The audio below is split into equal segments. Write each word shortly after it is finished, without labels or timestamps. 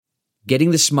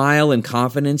Getting the smile and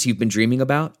confidence you've been dreaming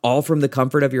about, all from the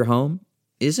comfort of your home,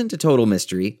 isn't a total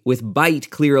mystery with Byte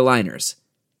clear aligners.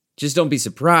 Just don't be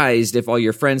surprised if all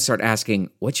your friends start asking,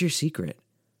 "What's your secret?"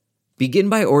 Begin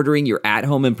by ordering your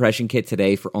at-home impression kit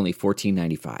today for only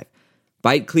 $14.95.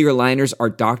 Byte clear aligners are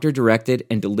doctor-directed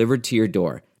and delivered to your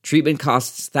door. Treatment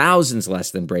costs thousands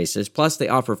less than braces, plus they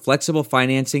offer flexible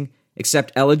financing,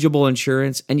 accept eligible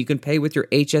insurance, and you can pay with your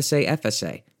HSA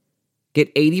FSA. Get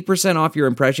 80% off your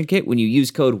impression kit when you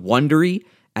use code WONDERY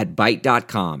at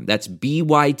Byte.com. That's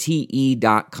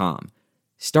BYTE.com.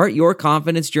 Start your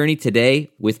confidence journey today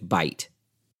with Byte.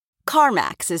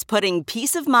 CarMax is putting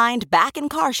peace of mind back in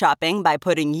car shopping by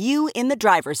putting you in the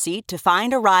driver's seat to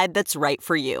find a ride that's right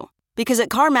for you. Because at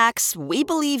CarMax, we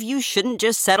believe you shouldn't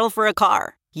just settle for a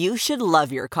car. You should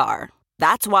love your car.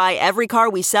 That's why every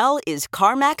car we sell is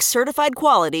CarMax certified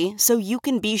quality, so you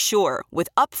can be sure with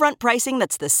upfront pricing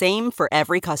that's the same for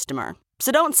every customer.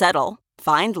 So don't settle.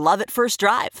 Find love at first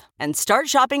drive and start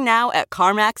shopping now at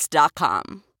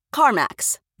CarMax.com.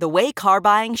 CarMax, the way car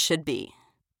buying should be.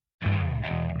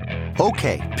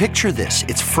 Okay, picture this.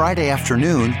 It's Friday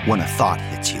afternoon when a thought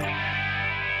hits you.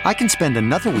 I can spend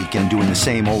another weekend doing the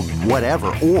same old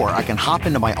whatever, or I can hop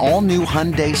into my all-new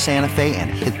Hyundai Santa Fe and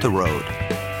hit the road.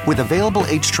 With available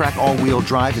H-Track all-wheel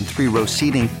drive and 3-row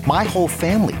seating, my whole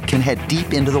family can head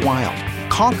deep into the wild.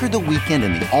 Conquer the weekend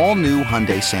in the all-new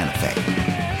Hyundai Santa Fe.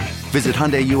 Visit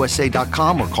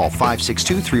HyundaiUSA.com or call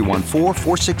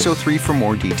 562-314-4603 for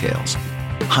more details.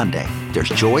 Hyundai, there's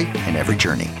joy in every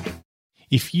journey.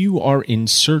 If you are in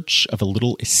search of a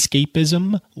little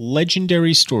escapism,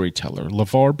 legendary storyteller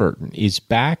LeVar Burton is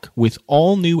back with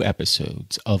all new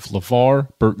episodes of LeVar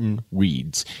Burton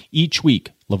Reads. Each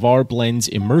week, LeVar blends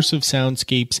immersive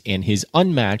soundscapes and his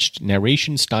unmatched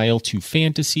narration style to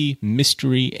fantasy,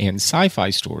 mystery, and sci-fi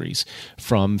stories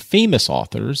from famous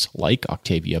authors like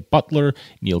Octavia Butler,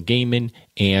 Neil Gaiman,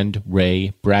 and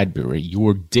Ray Bradbury.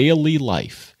 Your daily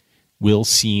life will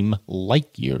seem light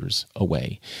years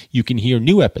away. You can hear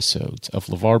new episodes of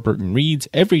LeVar Burton Reads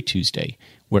every Tuesday,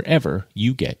 wherever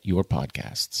you get your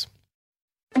podcasts.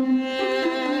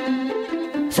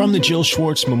 From the Jill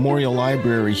Schwartz Memorial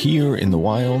Library here in the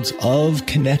wilds of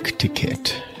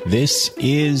Connecticut, this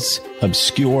is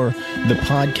Obscure, the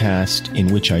podcast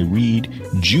in which I read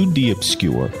Jude the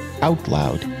Obscure out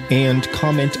loud and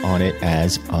comment on it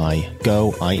as I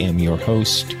go. I am your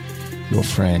host, your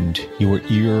friend, your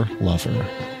ear lover,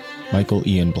 Michael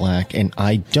Ian Black, and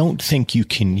I don't think you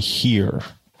can hear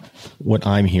what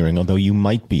I'm hearing, although you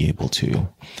might be able to.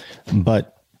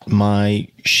 But my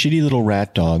shitty little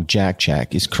rat dog, Jack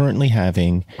Jack, is currently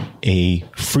having a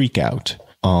freak out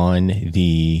on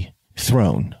the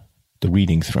throne, the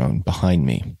reading throne behind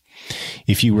me.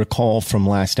 If you recall from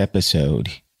last episode,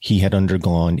 he had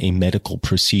undergone a medical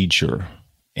procedure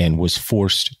and was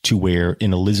forced to wear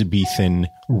an Elizabethan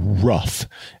ruff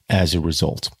as a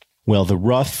result. Well, the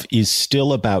ruff is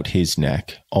still about his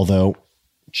neck, although,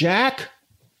 Jack,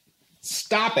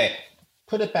 stop it.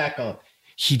 Put it back on.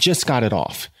 He just got it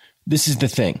off. This is the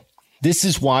thing. This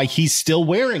is why he's still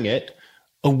wearing it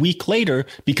a week later,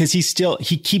 because he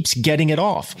keeps getting it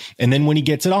off. And then when he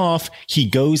gets it off, he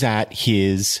goes at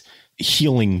his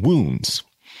healing wounds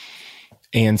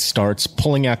and starts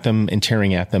pulling at them and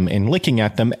tearing at them and licking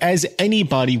at them, as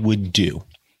anybody would do.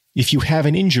 If you have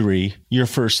an injury, your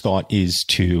first thought is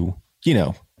to,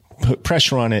 put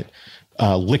pressure on it,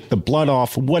 lick the blood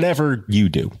off, whatever you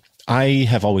do. I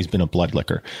have always been a blood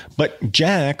licker. But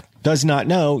Jack does not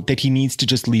know that he needs to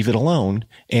just leave it alone.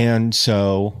 And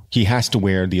so he has to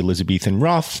wear the Elizabethan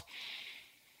ruff.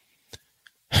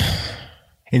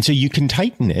 And so you can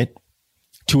tighten it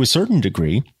to a certain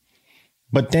degree,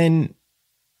 but then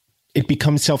it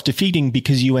becomes self-defeating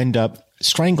because you end up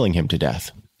strangling him to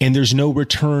death. And there's no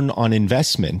return on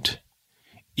investment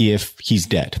if he's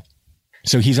dead.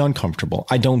 So he's uncomfortable.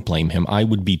 I don't blame him. I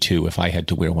would be too if I had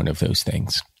to wear one of those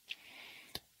things.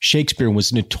 Shakespeare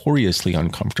was notoriously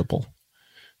uncomfortable.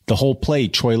 The whole play,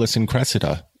 Troilus and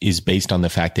Cressida, is based on the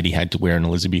fact that he had to wear an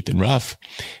Elizabethan ruff,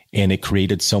 and it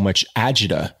created so much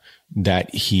agita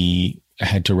that he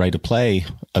had to write a play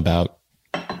about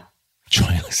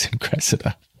Troilus and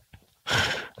Cressida.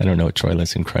 I don't know what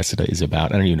Troilus and Cressida is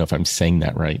about. I don't even know if I'm saying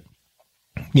that right.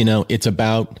 It's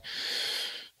about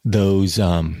those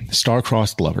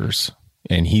star-crossed lovers,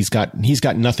 and he's got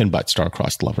nothing but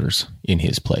star-crossed lovers in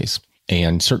his plays.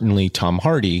 And certainly Tom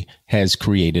Hardy has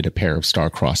created a pair of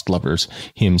star-crossed lovers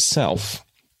himself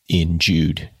in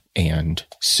Jude and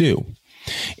Sue.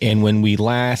 And when we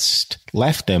last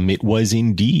left them, it was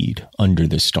indeed under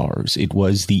the stars. It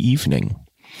was the evening.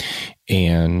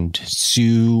 And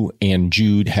Sue and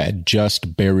Jude had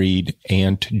just buried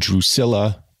Aunt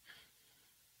Drusilla.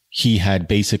 He had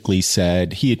basically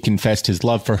said, he had confessed his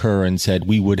love for her and said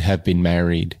we would have been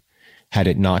married had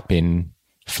it not been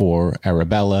for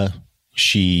Arabella.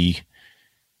 She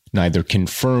neither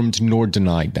confirmed nor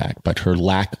denied that, but her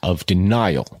lack of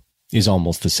denial is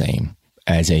almost the same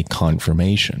as a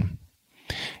confirmation.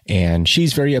 And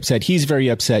she's very upset. He's very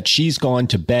upset. She's gone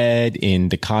to bed in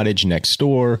the cottage next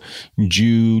door.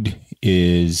 Jude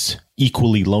is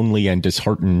equally lonely and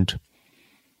disheartened,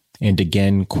 and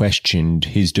again questioned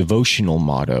his devotional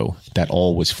motto that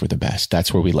all was for the best.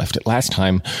 That's where we left it last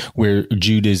time, where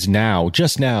Jude is now,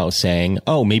 just now, saying,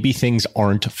 oh, maybe things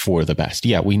aren't for the best.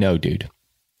 Yeah, we know, dude.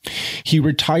 He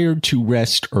retired to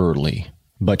rest early,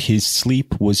 but his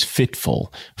sleep was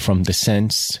fitful from the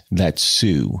sense that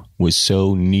Sue was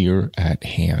so near at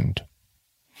hand.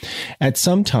 At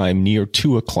some time near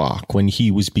 2 o'clock, when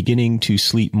he was beginning to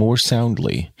sleep more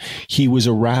soundly, he was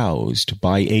aroused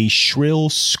by a shrill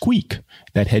squeak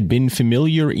that had been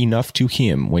familiar enough to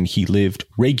him when he lived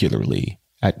regularly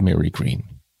at Marygreen.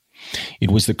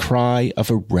 It was the cry of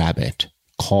a rabbit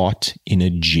caught in a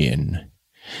gin.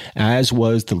 As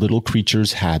was the little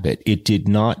creature's habit, it did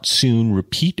not soon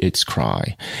repeat its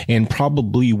cry, and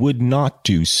probably would not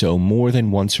do so more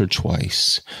than once or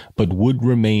twice, but would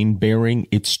remain bearing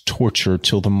its torture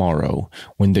till the morrow,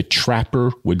 when the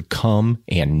trapper would come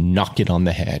and knock it on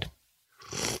the head.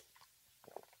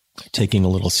 Taking a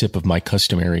little sip of my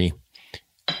customary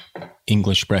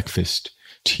English breakfast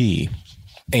tea.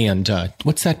 And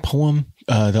what's that poem?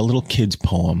 The little kid's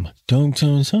poem.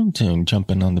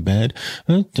 Jumping on the bed.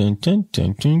 But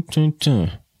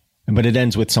it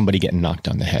ends with somebody getting knocked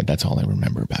on the head. That's all I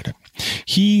remember about it.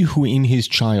 He who in his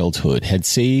childhood had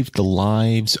saved the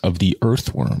lives of the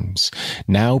earthworms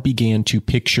now began to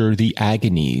picture the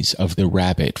agonies of the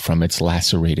rabbit from its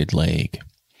lacerated leg.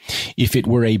 If it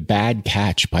were a bad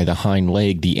catch by the hind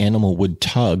leg, the animal would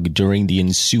tug during the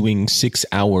ensuing 6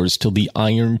 hours till the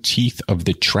iron teeth of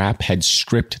the trap had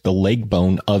stripped the leg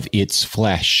bone of its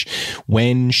flesh.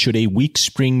 When, should a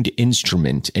weak-springed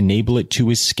instrument enable it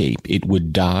to escape, it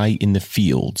would die in the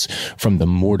fields from the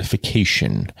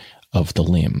mortification of the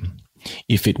limb.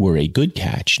 If it were a good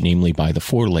catch, namely by the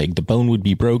foreleg, the bone would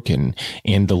be broken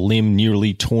and the limb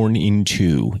nearly torn in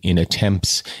two in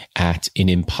attempts at an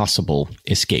impossible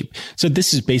escape. So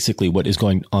this is basically what is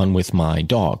going on with my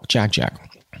dog, Jack.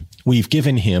 We've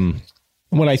given him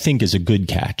what I think is a good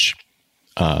catch,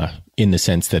 in the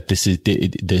sense that this is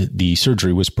the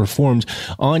surgery was performed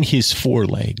on his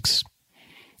forelegs,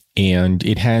 and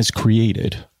it has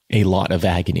created a lot of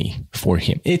agony for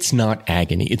him. It's not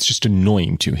agony. It's just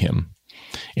annoying to him.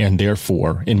 And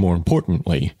therefore, and more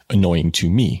importantly, annoying to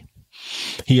me.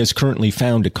 He has currently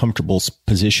found a comfortable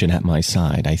position at my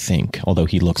side, I think, although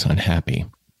he looks unhappy.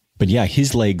 But yeah,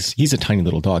 his legs, he's a tiny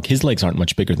little dog. His legs aren't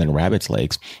much bigger than a rabbit's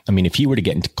legs. I mean, if he were to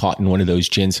get caught in one of those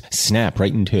gins, snap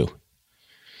right in two.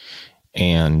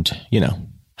 And,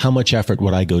 how much effort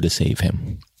would I go to save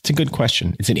him? It's a good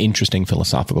question. It's an interesting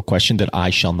philosophical question that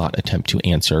I shall not attempt to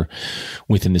answer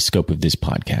within the scope of this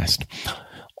podcast.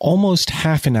 Almost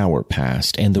half an hour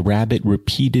passed, and the rabbit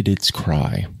repeated its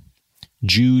cry.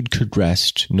 Jude could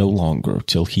rest no longer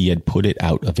till he had put it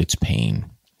out of its pain.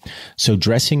 So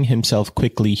dressing himself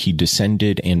quickly, he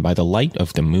descended, and by the light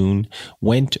of the moon,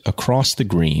 went across the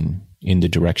green in the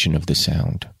direction of the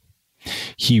sound.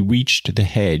 He reached the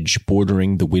hedge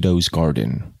bordering the widow's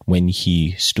garden when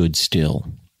he stood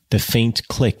still. The faint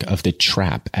click of the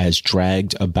trap as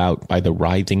dragged about by the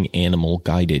writhing animal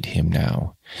guided him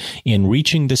now. In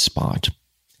reaching the spot,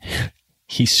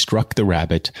 he struck the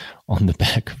rabbit on the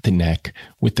back of the neck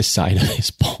with the side of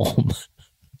his palm,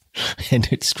 and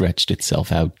it stretched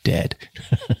itself out dead.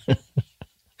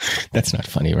 That's not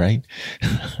funny, right?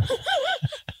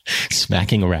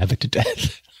 Smacking a rabbit to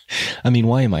death. I mean,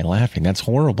 why am I laughing? That's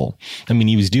horrible. I mean,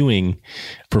 he was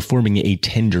performing a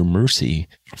tender mercy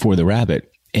for the rabbit.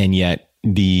 And yet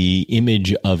the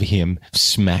image of him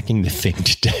smacking the thing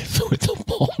to death with the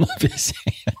palm of his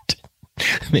hand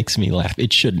makes me laugh.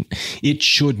 It shouldn't. It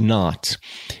should not.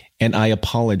 And I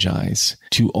apologize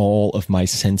to all of my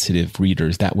sensitive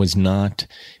readers. That was not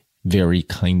very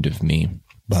kind of me,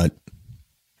 but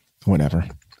whatever.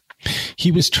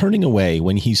 He was turning away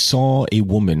when he saw a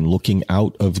woman looking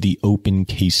out of the open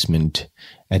casement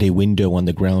at a window on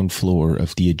the ground floor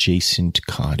of the adjacent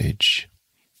cottage.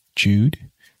 "Jude?"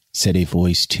 said a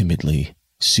voice timidly.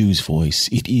 Sue's voice.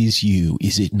 "It is you,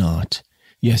 is it not?"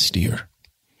 "Yes, dear."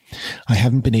 I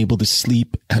haven't been able to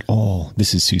sleep at all.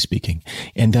 This is Sue speaking.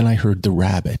 And then I heard the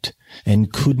rabbit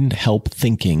and couldn't help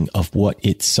thinking of what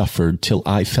it suffered till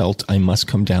I felt I must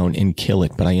come down and kill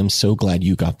it. But I am so glad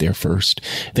you got there first.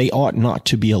 They ought not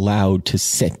to be allowed to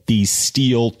set these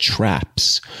steel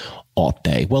traps, ought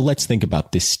they? Well, let's think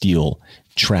about this steel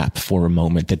trap for a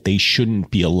moment that they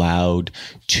shouldn't be allowed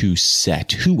to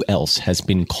set. Who else has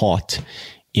been caught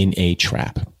in a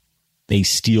trap? A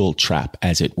steel trap,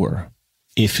 as it were,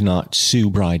 if not Sue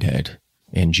Bridehead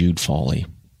and Jude Fawley.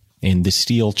 And the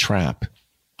steel trap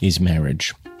is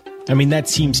marriage. I mean, that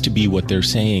seems to be what they're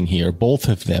saying here. Both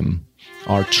of them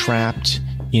are trapped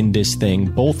in this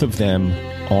thing. Both of them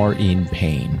are in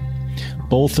pain.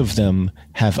 Both of them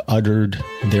have uttered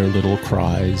their little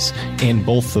cries, and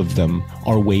both of them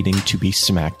are waiting to be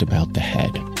smacked about the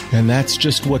head. And that's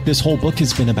just what this whole book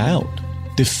has been about.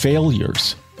 The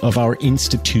failures of our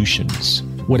institutions,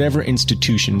 whatever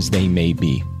institutions they may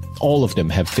be. All of them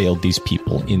have failed these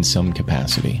people in some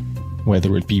capacity,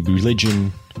 whether it be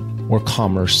religion or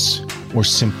commerce or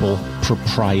simple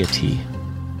propriety.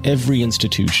 Every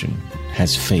institution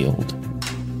has failed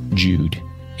Jude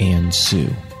and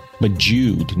Sue. But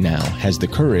Jude now has the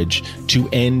courage to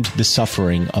end the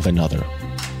suffering of another.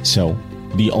 So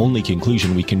the only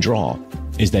conclusion we can draw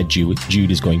is that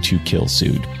Jude is going to kill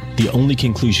Sue. The only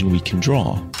conclusion we can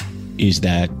draw is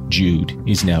that Jude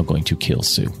is now going to kill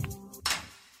Sue.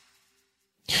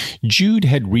 Jude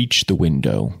had reached the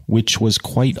window, which was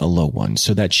quite a low one,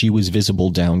 so that she was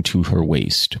visible down to her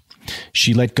waist.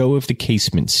 She let go of the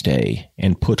casement stay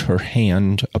and put her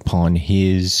hand upon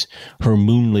her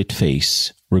moonlit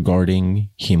face, regarding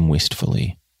him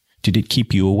wistfully. "Did it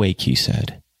keep you awake?" he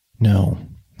said. "No,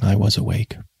 I was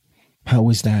awake." "How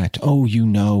was that?" "Oh, you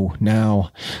know,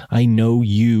 now. I know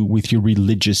you, with your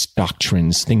religious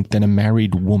doctrines, think that a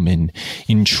married woman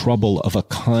in trouble of a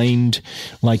kind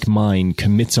like mine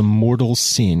commits a mortal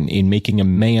sin in making a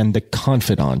man the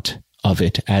confidant of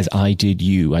it, as I did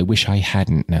you. I wish I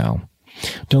hadn't now."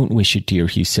 "Don't wish it, dear,"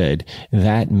 he said.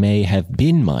 "That may have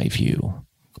been my view,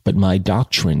 but my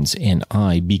doctrines and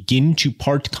I begin to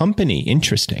part company."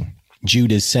 Interesting.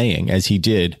 Jude is saying, as he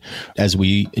did, as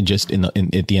we just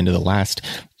at the end of the last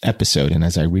episode, and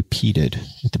as I repeated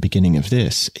at the beginning of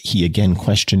this, he again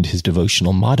questioned his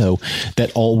devotional motto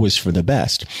that all was for the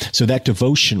best. So that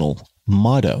devotional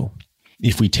motto,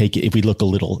 if we look a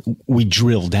little, we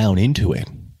drill down into it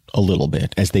a little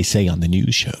bit, as they say on the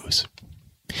news shows,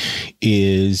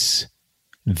 is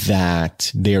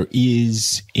that there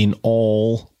is an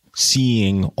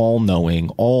all-seeing, all-knowing,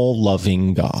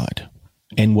 all-loving God.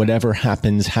 And whatever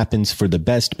happens, happens for the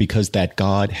best because that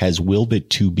God has willed it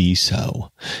to be so.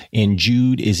 And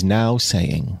Jude is now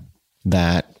saying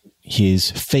that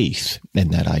his faith in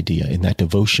that idea, in that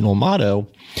devotional motto,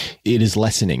 it is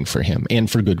lessening for him,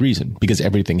 and for good reason, because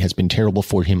everything has been terrible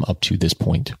for him up to this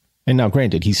point. And now,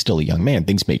 granted, he's still a young man.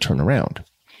 Things may turn around.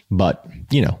 But,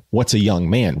 what's a young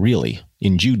man, really,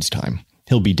 in Jude's time?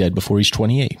 He'll be dead before he's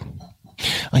 28.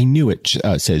 "I knew it,"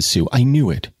 says Sue. "I knew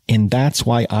it. And that's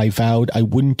why I vowed I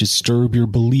wouldn't disturb your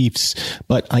beliefs.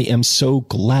 But I am so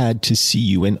glad to see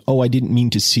you. And I didn't mean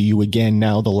to see you again.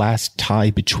 Now the last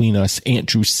tie between us, Aunt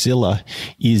Drusilla,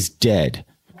 is dead.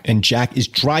 And Jack is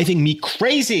driving me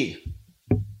crazy.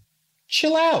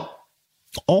 Chill out.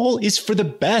 All is for the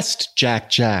best,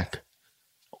 Jack.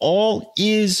 All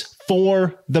is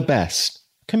for the best.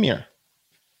 Come here.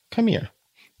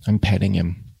 I'm petting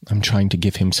him. I'm trying to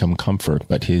give him some comfort,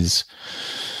 but he's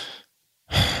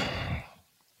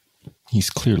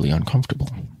clearly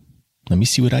uncomfortable. Let me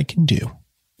see what I can do.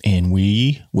 And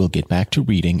we will get back to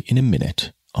reading in a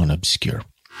minute on Obscure.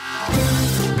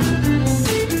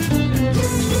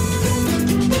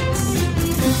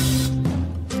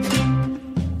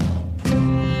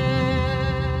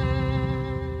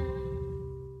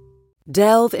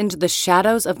 Delve into the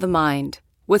shadows of the mind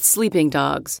with Sleeping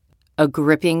Dogs, a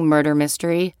gripping murder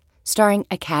mystery starring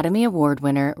Academy Award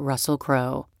winner Russell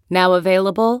Crowe. Now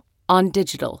available on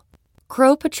digital.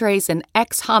 Crowe portrays an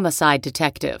ex-homicide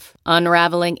detective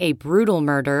unraveling a brutal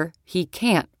murder he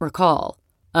can't recall.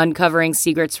 Uncovering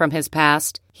secrets from his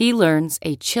past, he learns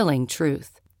a chilling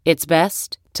truth. It's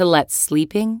best to let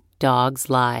sleeping dogs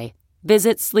lie.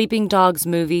 Visit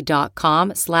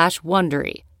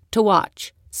sleepingdogsmovie.com/Wondery to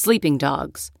watch Sleeping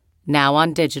Dogs, now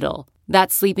on digital.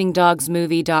 That's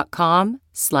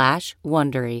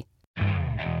sleepingdogsmovie.com/Wondery.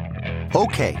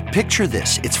 Okay, picture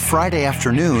this. It's Friday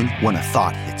afternoon when a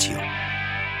thought hits you.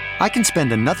 I can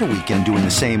spend another weekend doing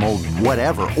the same old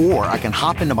whatever, or I can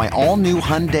hop into my all-new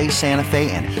Hyundai Santa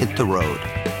Fe and hit the road.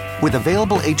 With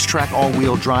available H-Track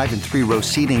all-wheel drive and 3-row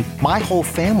seating, my whole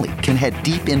family can head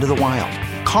deep into the wild.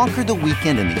 Conquer the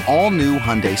weekend in the all-new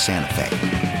Hyundai Santa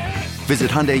Fe. Visit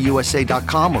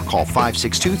HyundaiUSA.com or call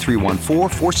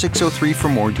 562-314-4603 for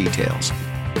more details.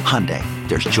 Hyundai,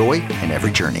 there's joy in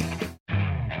every journey.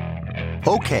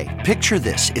 Okay, picture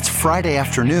this. It's Friday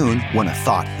afternoon when a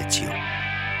thought hits you.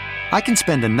 I can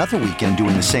spend another weekend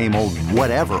doing the same old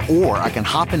whatever, or I can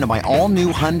hop into my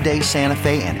all-new Hyundai Santa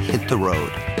Fe and hit the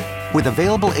road. With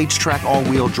available H-Track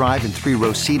all-wheel drive and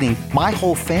 3-row seating, my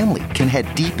whole family can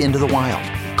head deep into the wild.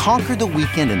 Conquer the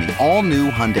weekend in the all-new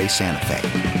Hyundai Santa Fe.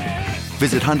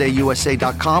 Visit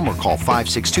HyundaiUSA.com or call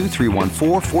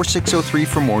 562-314-4603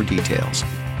 for more details.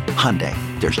 Hyundai,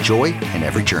 there's joy in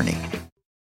every journey.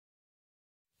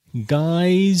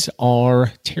 Guys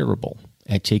are terrible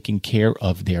at taking care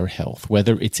of their health,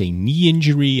 whether it's a knee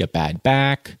injury, a bad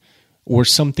back, or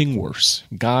something worse.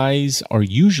 Guys are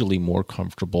usually more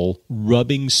comfortable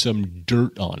rubbing some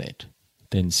dirt on it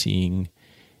than seeing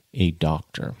a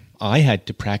doctor. I had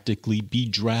to practically be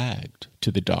dragged to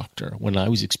the doctor when I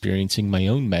was experiencing my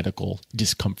own medical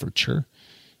discomfiture,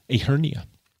 a hernia.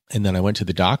 And then I went to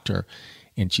the doctor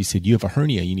and she said, "You have a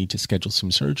hernia, you need to schedule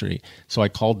some surgery." So I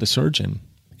called the surgeon.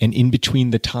 And in between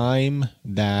the time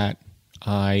that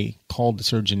I called the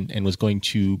surgeon and was going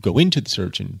to go into the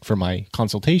surgeon for my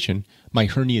consultation, my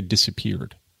hernia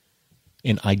disappeared.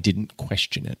 And I didn't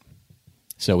question it.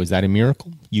 So is that a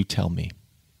miracle? You tell me.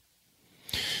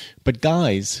 But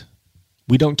guys,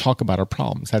 we don't talk about our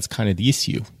problems. That's kind of the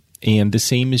issue. And the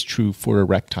same is true for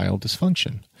erectile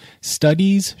dysfunction.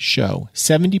 Studies show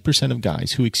 70% of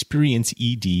guys who experience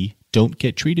ED don't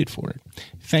get treated for it.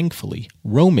 Thankfully,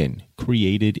 Roman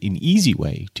created an easy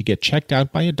way to get checked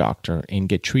out by a doctor and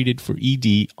get treated for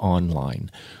ED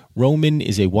online. Roman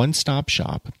is a one-stop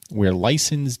shop where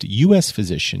licensed U.S.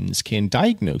 physicians can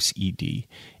diagnose ED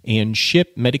and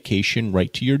ship medication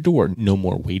right to your door. No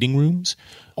more waiting rooms,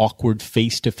 awkward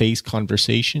face-to-face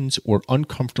conversations, or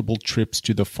uncomfortable trips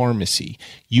to the pharmacy.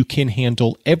 You can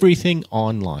handle everything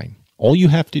online. All you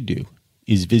have to do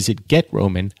is visit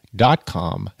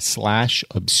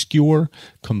GetRoman.com/obscure,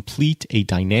 complete a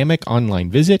dynamic online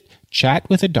visit, chat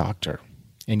with a doctor,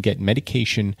 and get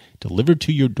medication delivered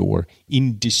to your door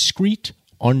in discreet,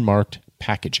 unmarked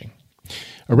packaging.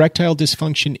 Erectile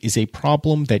dysfunction is a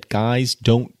problem that guys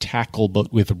don't tackle,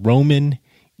 but with Roman,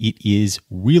 it is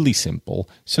really simple,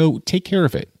 so take care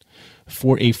of it.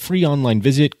 For a free online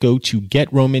visit, go to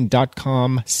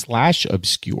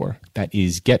GetRoman.com/obscure. That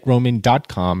is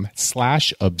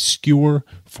GetRoman.com/obscure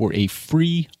for a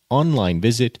free online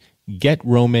visit.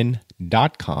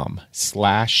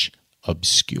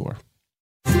 GetRoman.com/obscure.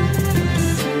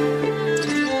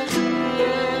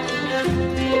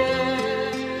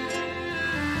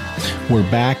 We're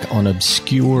back on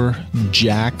Obscure.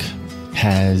 Jack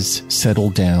has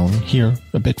settled down here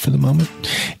a bit for the moment,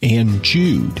 and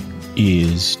Jude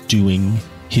is doing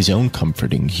his own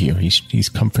comforting here. He's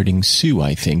comforting Sue,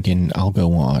 I think, and I'll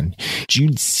go on.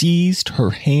 Jude seized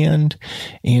her hand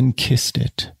and kissed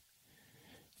it.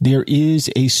 "There is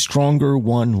a stronger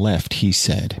one left," he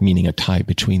said, meaning a tie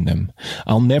between them.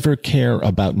 "I'll never care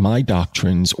about my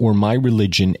doctrines or my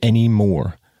religion any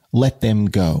more. Let them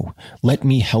go. Let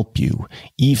me help you,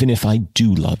 even if I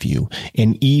do love you,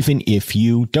 and even if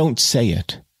you don't say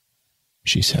it,"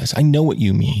 she says. "I know what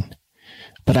you mean.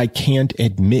 But I can't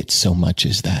admit so much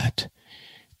as that.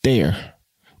 There,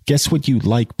 guess what you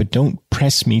like, but don't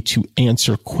press me to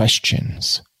answer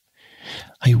questions.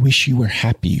 I wish you were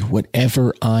happy,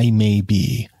 whatever I may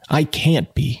be. I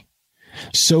can't be.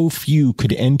 So few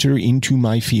could enter into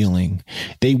my feeling.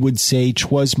 They would say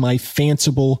 'twas my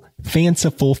fanciful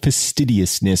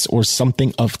fastidiousness or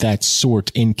something of that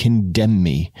sort and condemn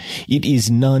me. It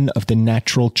is none of the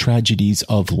natural tragedies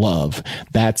of love.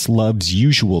 That's love's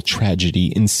usual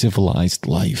tragedy in civilized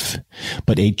life.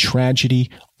 But a tragedy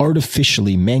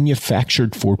artificially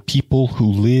manufactured for people who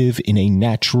live in a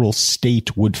natural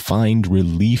state would find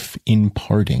relief in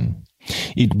parting.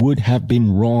 It would have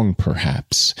been wrong,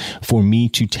 perhaps, for me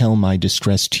to tell my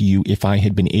distress to you if I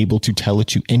had been able to tell it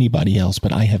to anybody else,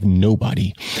 but I have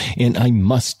nobody, and I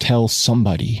must tell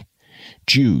somebody.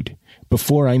 Jude,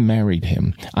 before I married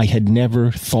him, I had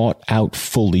never thought out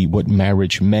fully what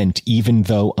marriage meant, even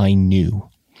though I knew.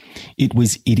 It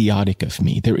was idiotic of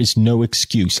me. There is no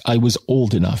excuse. I was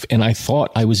old enough, and I thought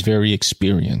I was very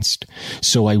experienced.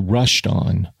 So I rushed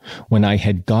on when I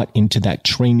had got into that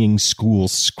training school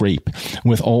scrape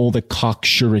with all the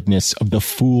cocksuredness of the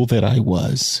fool that I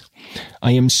was.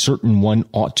 I am certain one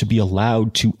ought to be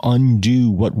allowed to undo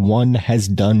what one has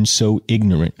done so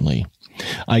ignorantly.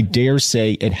 I dare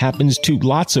say it happens to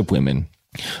lots of women.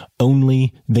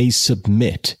 Only they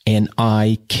submit and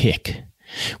I kick.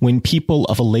 When people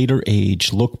of a later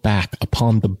age look back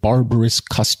upon the barbarous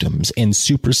customs and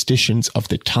superstitions of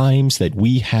the times that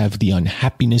we have the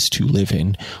unhappiness to live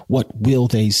in, what will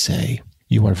they say?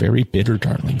 You are very bitter,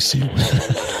 darling Sue.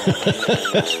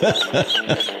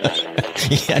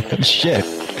 Yeah, no shit.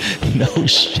 No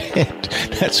shit.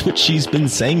 That's what she's been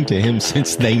saying to him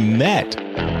since they met.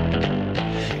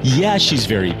 Yeah, she's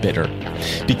very bitter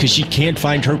because she can't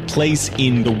find her place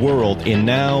in the world, and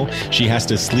now she has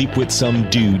to sleep with some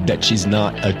dude that she's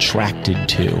not attracted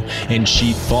to. And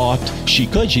she thought she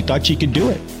could. She thought she could do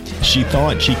it. She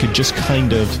thought she could just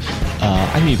kind of,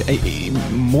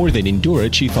 more than endure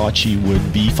it, she thought she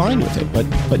would be fine with it.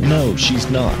 But no, she's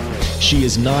not. She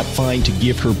is not fine to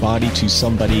give her body to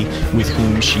somebody with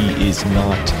whom she is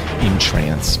not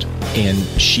entranced. And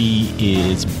she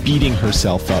is beating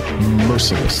herself up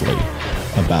mercilessly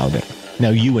about it. Now,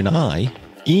 you and I,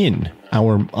 in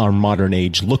our modern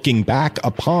age, looking back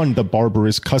upon the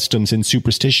barbarous customs and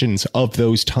superstitions of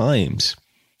those times,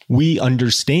 we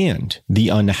understand the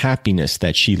unhappiness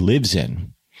that she lives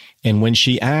in. And when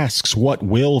she asks, what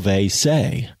will they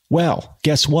say? Well,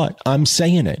 guess what? I'm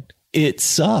saying it. It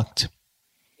sucked.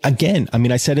 Again,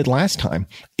 I said it last time.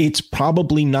 It's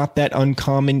probably not that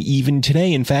uncommon even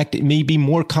today. In fact, it may be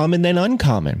more common than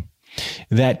uncommon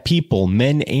that people,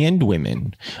 men and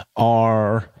women,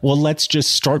 are, well, let's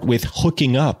just start with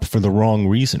hooking up for the wrong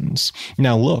reasons.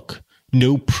 Now, look,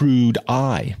 no prude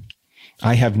I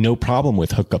have no problem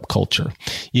with hookup culture.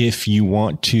 If you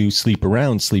want to sleep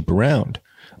around,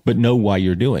 but know why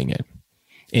you're doing it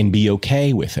and be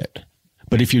okay with it.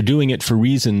 But if you're doing it for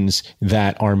reasons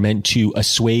that are meant to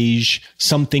assuage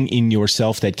something in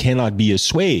yourself that cannot be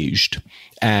assuaged,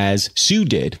 as Sue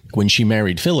did when she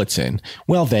married Phillotson,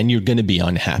 well, then you're going to be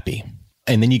unhappy.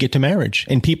 And then you get to marriage.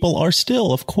 And people are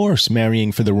still, of course,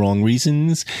 marrying for the wrong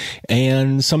reasons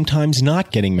and sometimes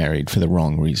not getting married for the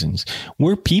wrong reasons.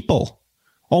 We're people.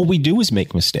 All we do is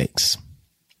make mistakes.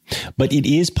 But it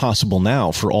is possible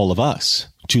now for all of us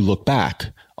to look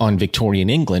back on Victorian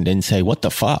England and say, what the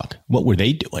fuck? What were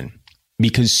they doing?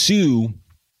 Because Sue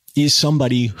is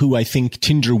somebody who I think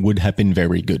Tinder would have been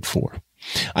very good for.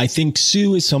 I think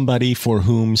Sue is somebody for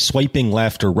whom swiping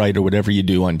left or right or whatever you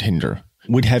do on Tinder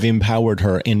would have empowered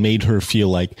her and made her feel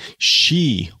like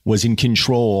she was in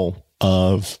control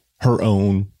of her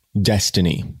own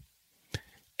destiny.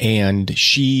 And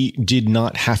she did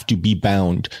not have to be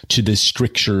bound to the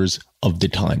strictures of the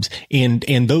times. And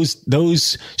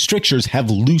those strictures have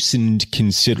loosened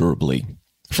considerably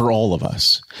for all of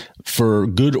us, for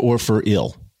good or for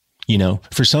ill. You know,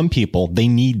 for some people, they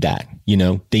need that. You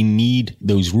know, they need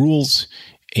those rules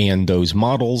and those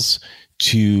models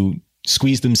to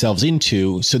squeeze themselves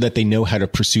into so that they know how to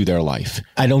pursue their life.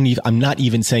 I'm not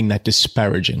even saying that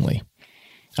disparagingly.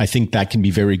 I think that can be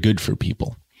very good for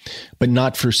people, but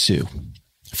not for Sue.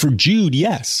 For Jude,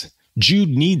 yes, Jude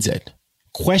needs it.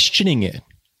 Questioning it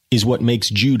is what makes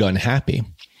Jude unhappy,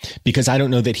 because I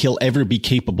don't know that he'll ever be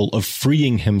capable of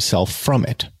freeing himself from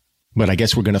it. But I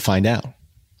guess we're going to find out,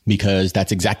 because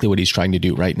that's exactly what he's trying to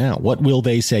do right now. What will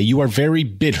they say? You are very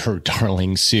bitter,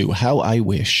 darling Sue. How I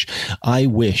wish.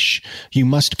 You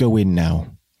must go in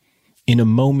now. In a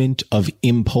moment of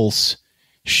impulse,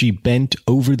 she bent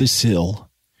over the sill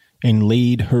and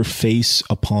laid her face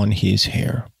upon his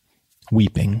hair,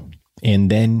 weeping,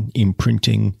 and then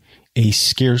imprinting a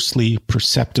scarcely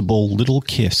perceptible little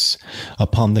kiss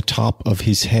upon the top of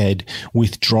his head,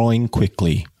 withdrawing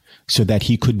quickly, so that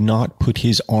he could not put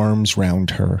his arms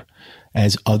round her,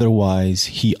 as otherwise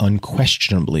he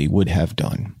unquestionably would have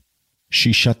done.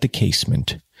 She shut the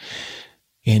casement,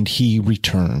 and he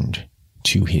returned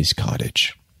to his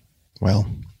cottage. Well,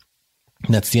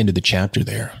 that's the end of the chapter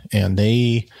there, and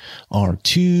they are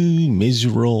two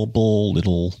miserable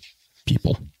little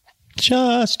people.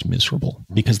 Just miserable,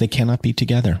 because they cannot be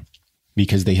together,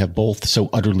 because they have both so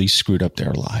utterly screwed up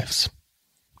their lives.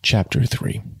 Chapter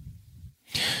 3.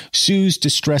 Sue's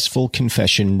distressful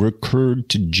confession recurred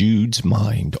to Jude's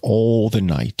mind all the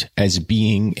night as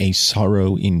being a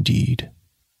sorrow indeed.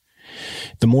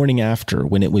 The morning after,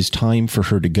 when it was time for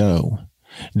her to go,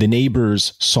 the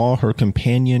neighbors saw her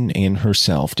companion and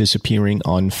herself disappearing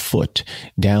on foot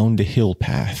down the hill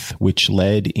path which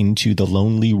led into the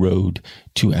lonely road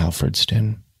to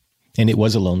Alfredston. And it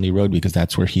was a lonely road because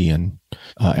that's where he and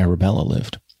Arabella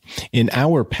lived. An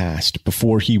hour passed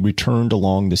before he returned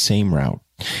along the same route,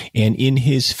 and in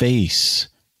his face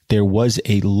there was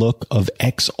a look of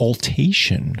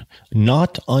exultation,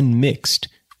 not unmixed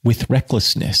with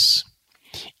recklessness.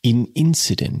 An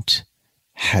incident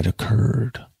had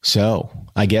occurred. So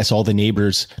I guess all the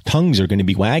neighbors' tongues are going to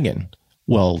be wagging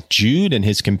Well, Jude and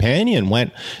his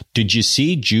companion did you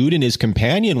see Jude and his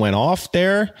companion went off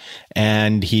there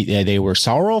and they were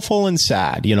sorrowful and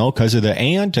sad, because of the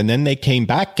aunt. And then they came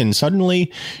back and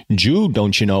suddenly Jude,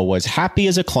 don't you know, was happy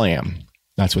as a clam.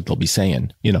 That's what they'll be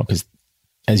saying, because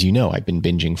as you know, I've been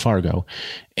binging Fargo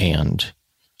and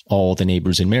all the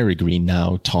neighbors in Marygreen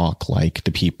now talk like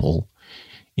the people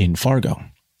in Fargo.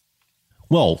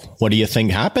 Well, what do you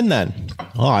think happened then?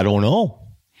 Oh, I don't know.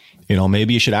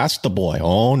 Maybe you should ask the boy.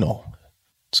 Oh, no,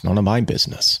 it's none of my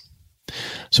business.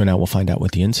 So now we'll find out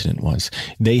what the incident was.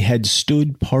 They had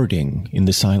stood parting in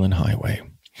the silent highway,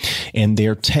 and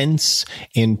their tense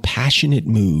and passionate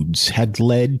moods had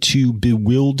led to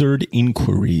bewildered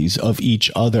inquiries of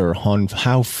each other on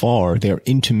how far their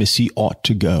intimacy ought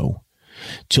to go,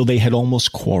 till they had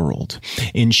almost quarreled,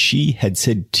 and she had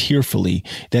said tearfully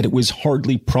that it was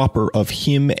hardly proper of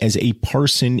him as a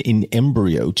parson in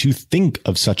embryo to think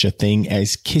of such a thing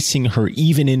as kissing her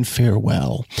even in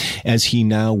farewell, as he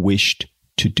now wished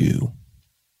to do.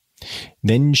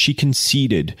 Then she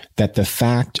conceded that the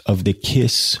fact of the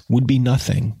kiss would be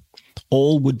nothing.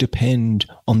 All would depend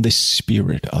on the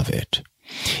spirit of it.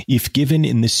 If given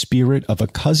in the spirit of a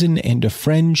cousin and a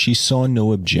friend, she saw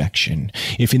no objection.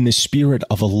 If in the spirit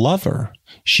of a lover,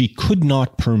 she could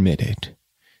not permit it.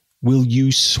 Will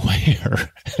you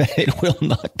swear that it will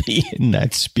not be in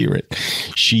that spirit?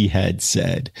 She had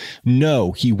said.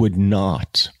 No, he would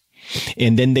not.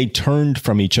 And then they turned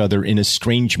from each other in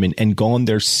estrangement and gone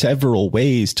their several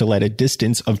ways till at a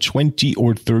distance of 20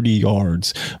 or 30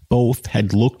 yards, both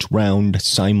had looked round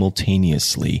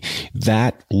simultaneously.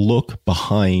 That look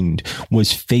behind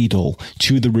was fatal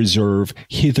to the reserve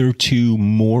hitherto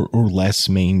more or less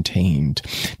maintained.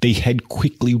 They had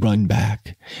quickly run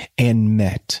back and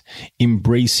met,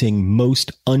 embracing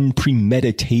most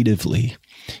unpremeditatively,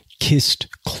 kissed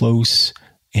close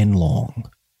and long.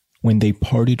 When they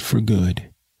parted for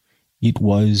good, it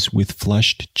was with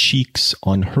flushed cheeks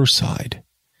on her side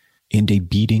and a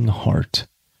beating heart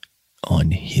on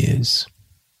his.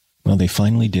 Well, they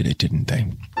finally did it, didn't they?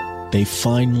 They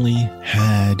finally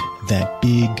had that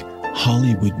big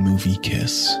Hollywood movie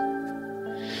kiss.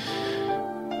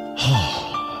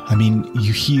 I mean,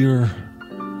 you hear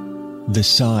the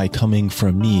sigh coming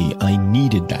from me. I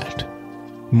needed that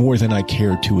more than I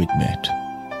care to admit.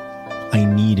 I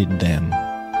needed them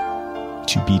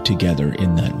to be together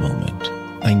in that moment.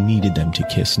 I needed them to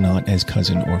kiss, not as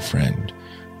cousin or friend,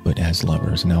 but as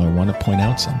lovers. Now, I want to point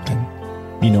out something.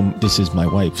 This is my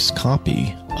wife's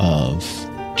copy of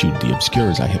Jude the Obscure,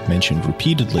 as I have mentioned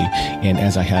repeatedly. And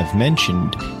as I have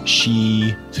mentioned,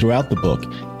 she, throughout the book,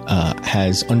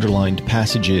 has underlined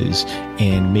passages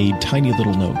and made tiny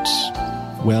little notes.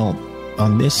 Well,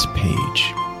 on this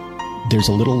page, there's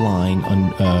a little line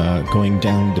going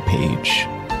down the page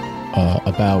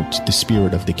about the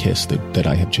spirit of the kiss that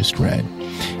I have just read.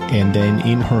 And then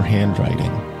in her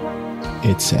handwriting,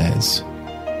 it says,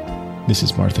 this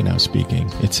is Martha now speaking,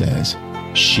 it says,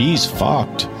 "She's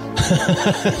fucked."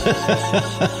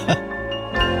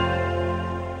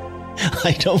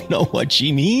 I don't know what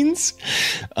she means.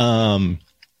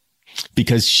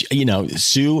 Because,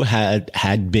 Sue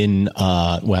had been,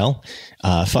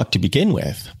 fucked to begin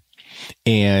with.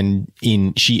 And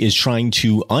she is trying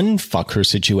to unfuck her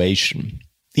situation,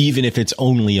 even if it's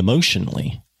only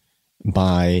emotionally,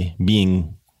 by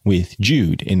being with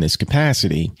Jude in this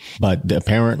capacity. But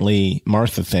apparently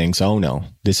Martha thinks, oh no,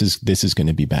 this is going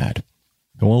to be bad.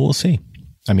 Well, we'll see.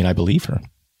 I mean, I believe her.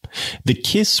 The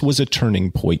kiss was a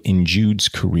turning point in Jude's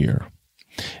career.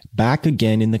 Back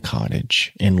again in the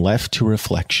cottage and left to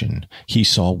reflection, he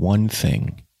saw one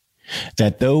thing.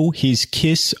 That though his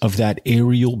kiss of that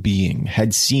aerial being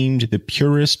had seemed the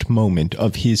purest moment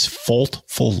of his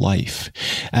faultful life,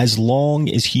 as long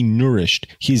as he nourished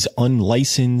his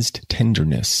unlicensed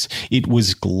tenderness, it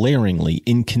was glaringly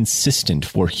inconsistent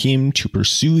for him to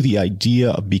pursue the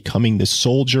idea of becoming the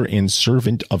soldier and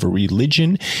servant of a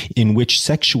religion in which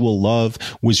sexual love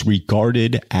was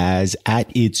regarded as at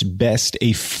its best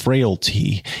a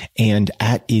frailty and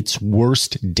at its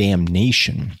worst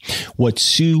damnation. What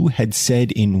Sue had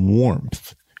said in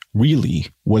warmth really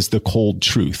was the cold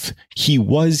truth. He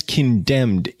was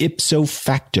condemned ipso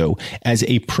facto as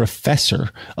a professor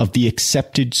of the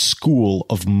accepted school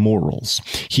of morals.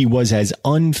 He was as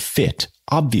unfit,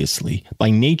 obviously, by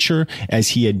nature as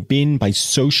he had been by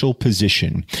social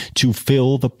position to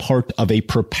fill the part of a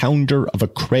propounder of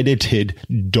accredited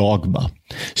dogma.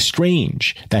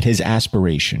 Strange that his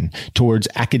aspiration towards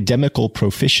academical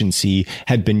proficiency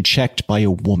had been checked by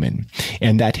a woman,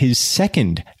 and that his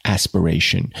second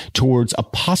aspiration towards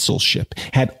apostleship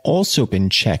had also been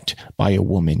checked by a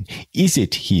woman. Is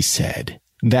it, he said,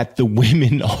 that the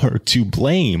women are to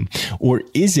blame? Or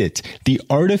is it the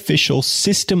artificial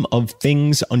system of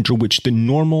things under which the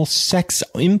normal sex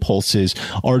impulses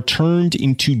are turned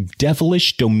into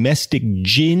devilish domestic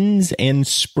gins and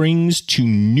springs to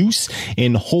noose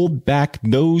and hold back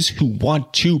those who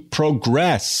want to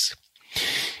progress?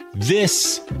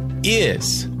 This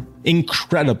is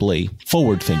incredibly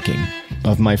forward-thinking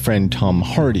of my friend Tom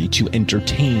Hardy to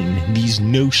entertain these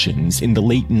notions in the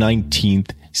late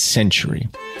 19th century.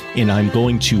 And I'm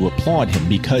going to applaud him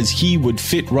because he would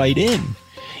fit right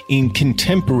in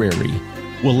contemporary,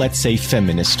 well, let's say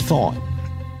feminist thought.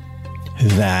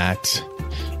 That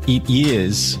it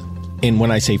is, and when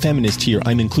I say feminist here,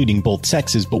 I'm including both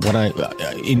sexes, but what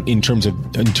in terms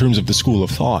of the school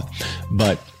of thought,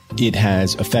 but it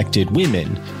has affected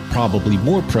women probably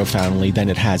more profoundly than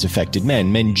it has affected men.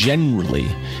 Men generally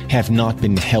have not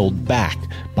been held back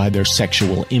by their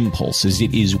sexual impulses.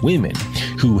 It is women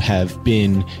who have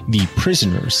been the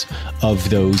prisoners of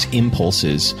those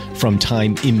impulses from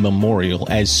time immemorial,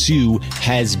 as Sue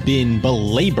has been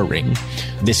belaboring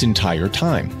this entire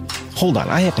time. Hold on,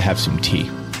 I have to have some tea.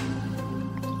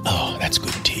 Oh, that's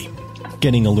good tea.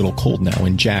 Getting a little cold now,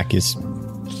 and Jack is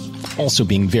also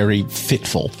being very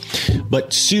fitful.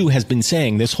 But Sue has been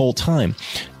saying this whole time,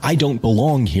 I don't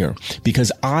belong here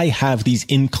because I have these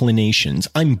inclinations.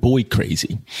 I'm boy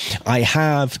crazy. I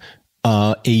have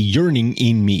a yearning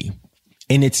in me.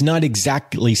 And it's not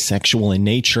exactly sexual in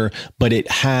nature, but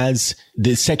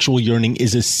the sexual yearning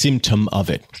is a symptom of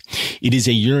it. It is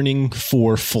a yearning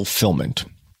for fulfillment.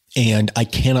 And I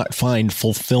cannot find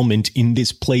fulfillment in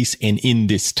this place and in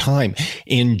this time.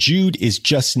 And Jude is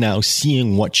just now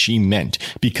seeing what she meant,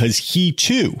 because he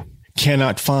too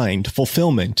cannot find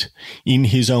fulfillment in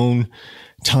his own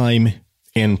time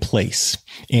and place.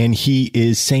 And he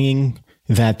is saying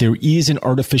that there is an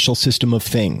artificial system of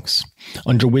things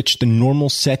under which the normal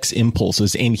sex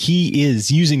impulses, and he is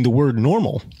using the word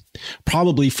normal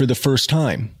probably for the first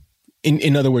time.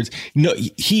 In other words, no,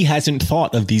 he hasn't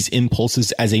thought of these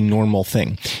impulses as a normal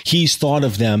thing. He's thought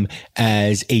of them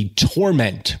as a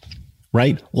torment,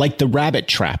 right? Like the rabbit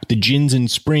trap, the gins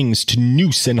and springs to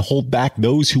noose and hold back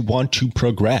those who want to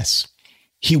progress.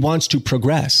 He wants to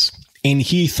progress. And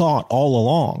he thought all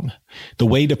along the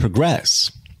way to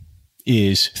progress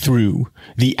is through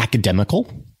the academical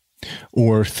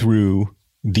or through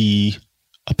the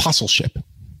apostleship.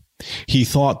 He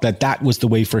thought that that was the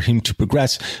way for him to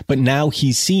progress, but now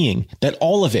he's seeing that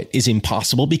all of it is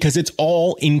impossible because it's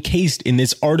all encased in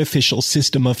this artificial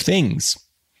system of things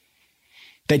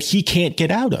that he can't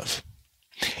get out of.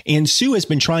 And Sue has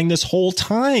been trying this whole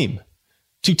time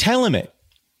to tell him it,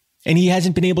 and he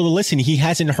hasn't been able to listen. He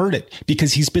hasn't heard it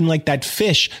because he's been like that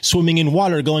fish swimming in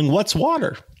water going, "What's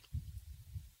water?"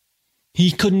 He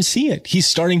couldn't see it. He's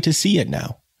starting to see it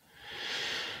now.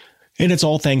 And it's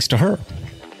all thanks to her.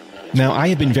 Now, I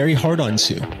have been very hard on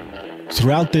Sue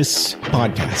throughout this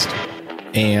podcast,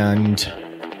 and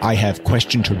I have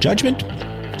questioned her judgment.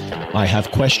 I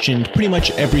have questioned pretty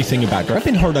much everything about her. I've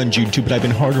been hard on Jude too, but I've been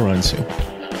harder on Sue.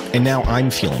 And now I'm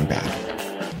feeling bad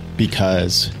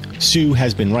because Sue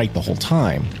has been right the whole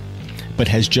time, but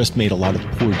has just made a lot of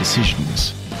poor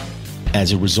decisions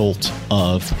as a result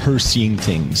of her seeing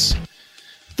things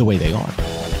the way they are.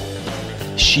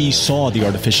 She saw the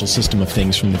artificial system of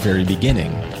things from the very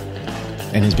beginning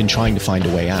and has been trying to find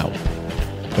a way out,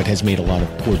 but has made a lot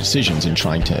of poor decisions in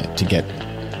trying to get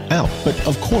out. But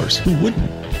of course, who wouldn't?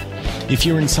 If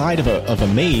you're inside of a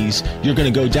maze, you're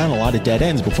going to go down a lot of dead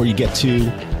ends before you get to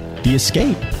the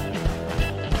escape.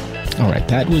 All right,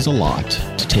 that was a lot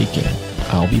to take in.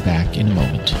 I'll be back in a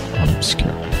moment on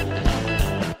Obscure.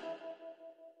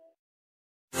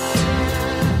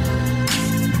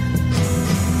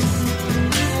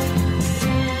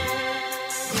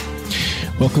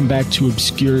 Welcome back to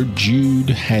Obscure.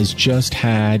 Jude has just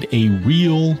had a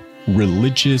real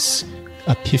religious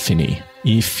epiphany.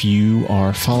 If you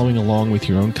are following along with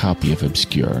your own copy of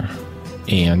Obscure,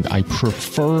 and I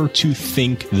prefer to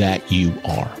think that you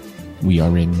are, we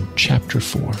are in Chapter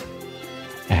 4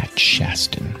 at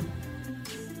Shaston.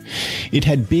 It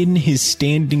had been his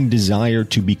standing desire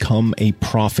to become a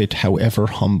prophet, however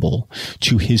humble,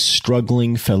 to his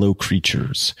struggling fellow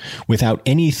creatures, without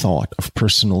any thought of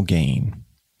personal gain.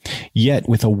 Yet,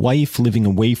 with a wife living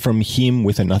away from him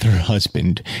with another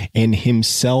husband, and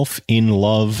himself in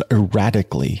love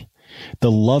erratically, the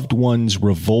loved one's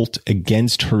revolt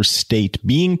against her state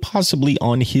being possibly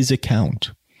on his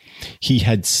account, he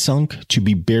had sunk to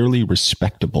be barely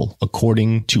respectable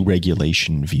according to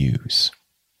regulation views.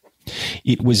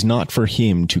 It was not for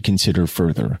him to consider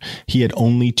further. He had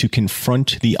only to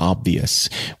confront the obvious,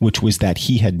 which was that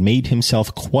he had made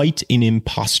himself quite an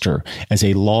impostor as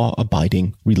a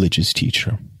law-abiding religious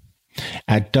teacher.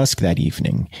 At dusk that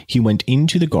evening, he went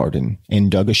into the garden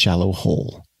and dug a shallow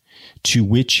hole, to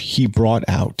which he brought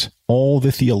out all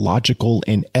the theological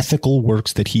and ethical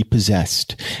works that he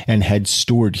possessed and had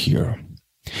stored here.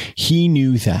 He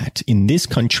knew that in this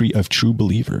country of true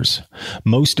believers,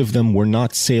 most of them were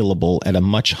not saleable at a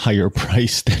much higher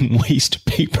price than waste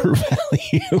paper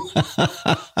value.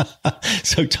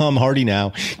 So Tom Hardy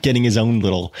now getting his own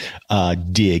little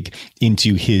dig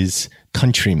into his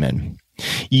countrymen,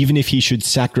 even if he should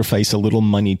sacrifice a little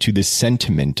money to the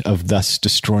sentiment of thus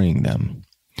destroying them.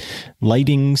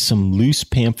 Lighting some loose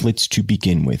pamphlets to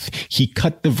begin with, he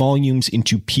cut the volumes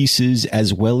into pieces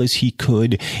as well as he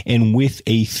could, and with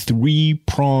a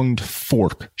 3-pronged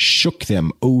fork shook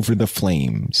them over the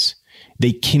flames.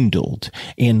 They kindled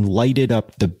and lighted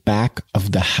up the back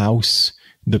of the house,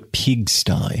 the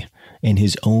pigsty, and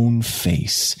his own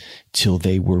face, till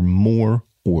they were more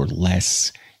or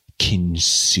less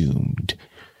consumed.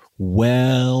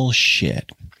 Well,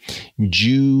 shit.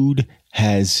 Jude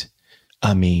has...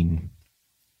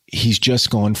 he's just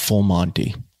gone full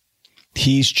Monty.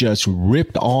 He's just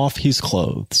ripped off his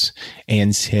clothes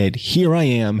and said, here I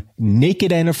am,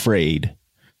 naked and afraid,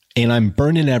 and I'm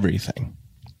burning everything.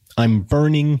 I'm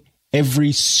burning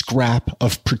every scrap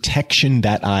of protection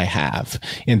that I have.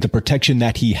 And the protection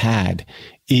that he had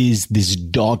is this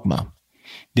dogma,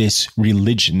 this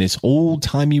religion, this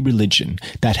old-timey religion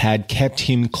that had kept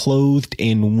him clothed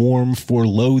and warm for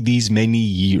lo these many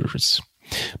years.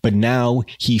 But now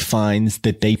he finds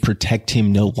that they protect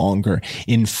him no longer.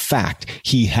 In fact,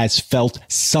 he has felt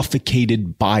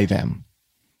suffocated by them.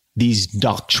 These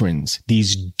doctrines,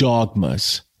 these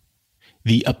dogmas,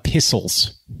 the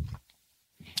epistles,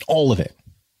 all of it.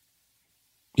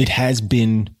 It has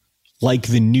been like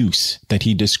the noose that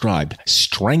he described,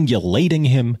 strangulating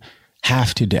him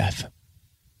half to death.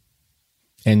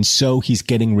 And so he's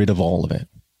getting rid of all of it.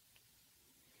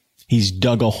 He's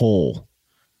dug a hole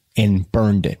and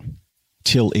burned it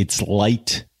till its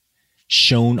light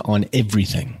shone on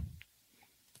everything.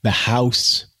 The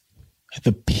house,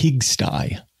 the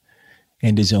pigsty,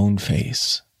 and his own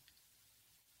face.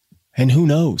 And who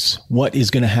knows what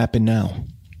is going to happen now?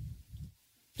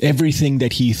 Everything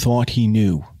that he thought he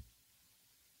knew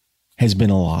has been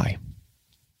a lie.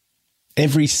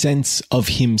 Every sense of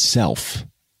himself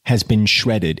has been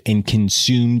shredded and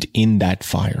consumed in that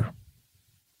fire.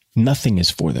 Nothing is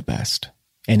for the best.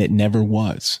 And it never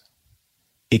was,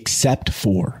 except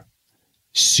for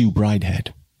Sue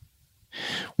Bridehead.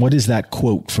 What is that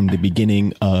quote from the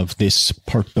beginning of this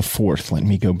part the fourth? Let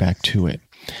me go back to it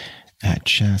at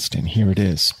Shaston. Here it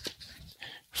is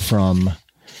from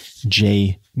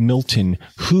J. Milton.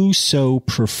 Whoso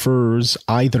prefers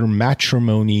either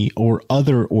matrimony or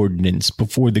other ordinance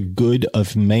before the good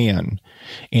of man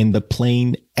and the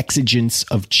plain exigence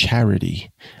of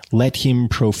charity, let him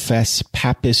profess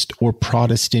Papist or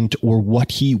Protestant or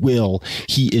what he will,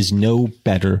 he is no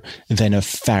better than a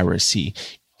Pharisee.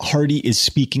 Hardy is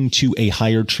speaking to a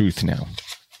higher truth now.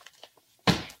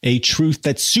 A truth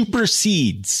that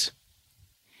supersedes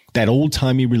that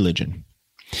old-timey religion.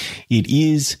 It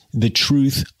is the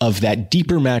truth of that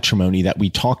deeper matrimony that we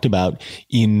talked about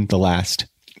in the last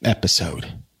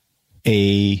episode.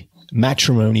 A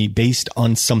matrimony based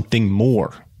on something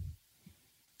more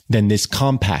than this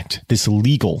compact, this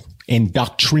legal and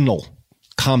doctrinal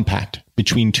compact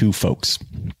between two folks.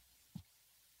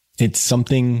 It's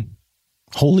something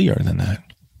holier than that.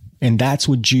 And that's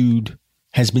what Jude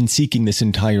has been seeking this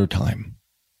entire time.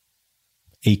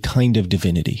 A kind of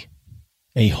divinity,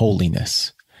 a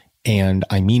holiness. And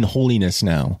I mean holiness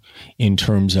now in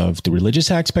terms of the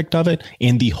religious aspect of it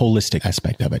and the holistic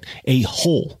aspect of it. A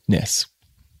wholeness.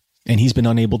 And he's been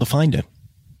unable to find it.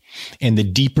 And the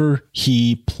deeper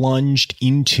he plunged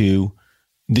into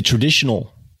the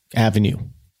traditional avenue,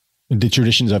 the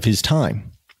traditions of his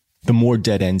time, the more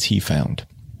dead ends he found.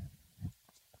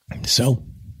 So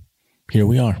here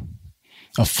we are.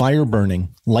 A fire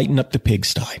burning, lighting up the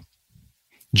pigsty.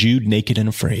 Jude naked and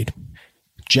afraid.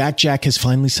 Jack has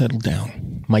finally settled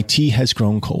down. My tea has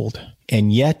grown cold.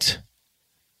 And yet,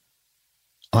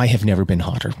 I have never been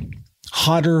hotter.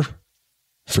 Hotter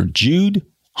for Jude,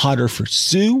 hotter for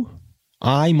Sue.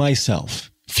 I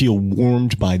myself feel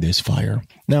warmed by this fire.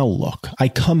 Now look, I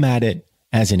come at it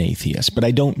as an atheist, but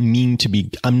I don't mean to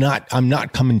be, I'm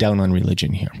not coming down on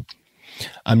religion here.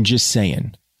 I'm just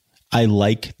saying, I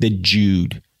like that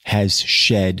Jude has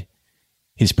shed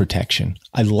his protection.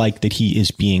 I like that he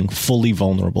is being fully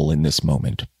vulnerable in this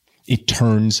moment. It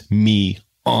turns me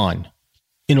on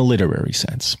in a literary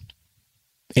sense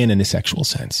and in a sexual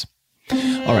sense.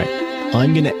 All right,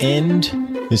 I'm going to end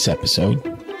this episode.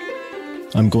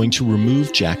 I'm going to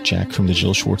remove Jack Jack from the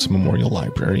Jill Schwartz Memorial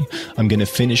Library. I'm going to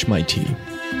finish my tea,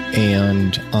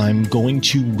 and I'm going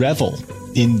to revel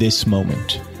in this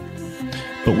moment.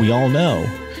 But we all know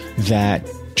that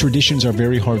traditions are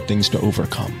very hard things to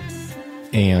overcome,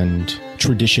 and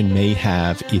tradition may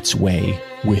have its way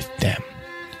with them.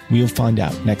 We'll find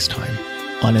out next time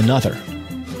on another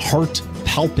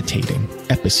heart-palpitating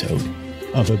episode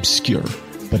of Obscure.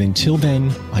 But until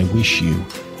then, I wish you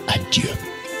adieu.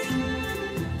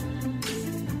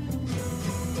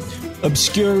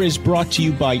 Obscure is brought to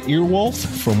you by Earwolf.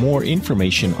 For more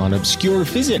information on Obscure,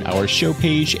 visit our show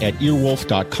page at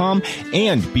earwolf.com,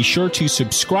 and be sure to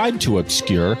subscribe to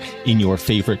Obscure in your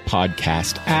favorite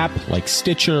podcast app like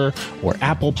Stitcher or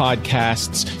Apple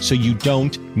Podcasts so you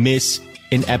don't miss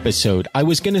an episode. I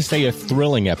was going to say a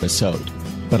thrilling episode,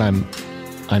 but I'm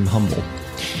humble.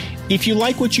 If you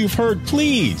like what you've heard,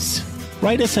 please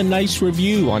write us a nice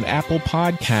review on Apple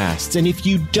Podcasts. And if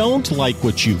you don't like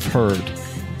what you've heard,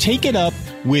 take it up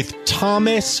with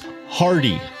Thomas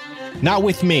Hardy, not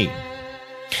with me.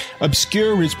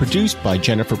 Obscure is produced by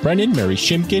Jennifer Brennan, Mary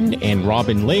Shimkin, and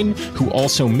Robin Lynn, who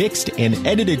also mixed and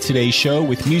edited today's show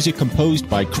with music composed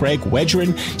by Craig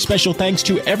Wedren. Special thanks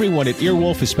to everyone at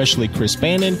Earwolf, especially Chris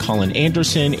Bannon, Colin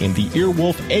Anderson, and the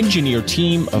Earwolf engineer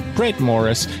team of Brett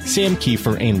Morris, Sam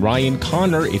Kiefer, and Ryan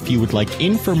Connor. If you would like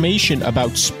information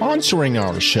about sponsoring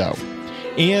our show,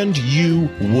 and you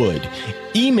would,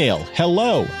 email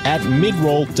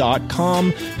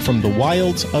hello@midroll.com. From the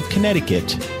wilds of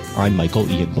Connecticut, I'm Michael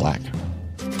Ian Black.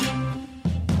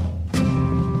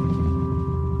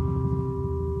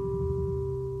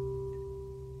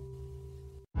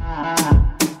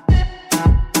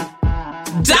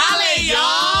 Dale,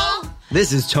 y'all!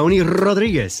 This is Tony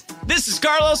Rodriguez. This is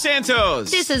Carlos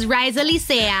Santos. This is Riza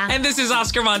Licea. And this is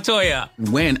Oscar Montoya.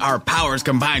 When our powers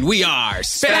combine, we are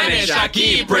Spanish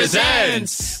Aquí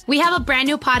Presents. We have a brand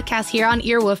new podcast here on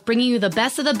Earwolf, bringing you the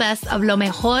best of lo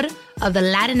mejor of the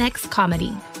Latinx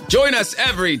comedy. Join us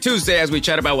every Tuesday as we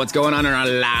chat about what's going on in our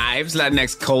lives,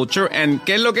 Latinx culture, and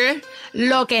 ¿qué es lo que?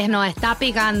 Lo que nos está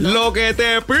picando. Lo que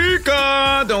te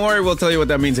pica. Don't worry, we'll tell you what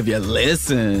that means if you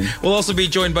listen. We'll also be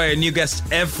joined by a new guest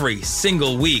every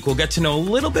single week. We'll get to know a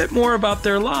little bit more about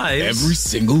their lives. Every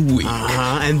single week.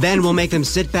 And then we'll make them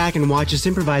sit back and watch us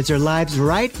improvise their lives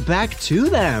right back to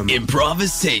them.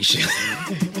 Improvisation.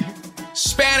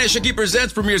 Spanish Aquí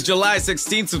Presents premieres July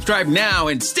 16th. Subscribe now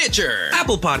in Stitcher,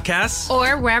 Apple Podcasts,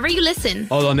 or wherever you listen.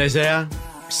 O donde sea.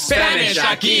 Spanish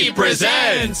Aquí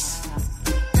Presents.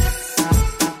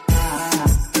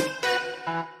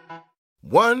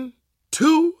 1,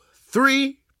 2,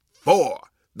 3, 4.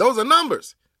 Those are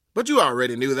numbers. But you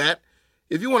already knew that.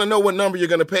 If you want to know what number you're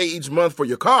going to pay each month for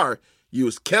your car,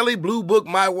 use Kelley Blue Book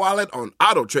My Wallet on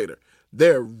AutoTrader.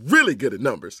 They're really good at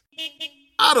numbers.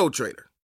 AutoTrader.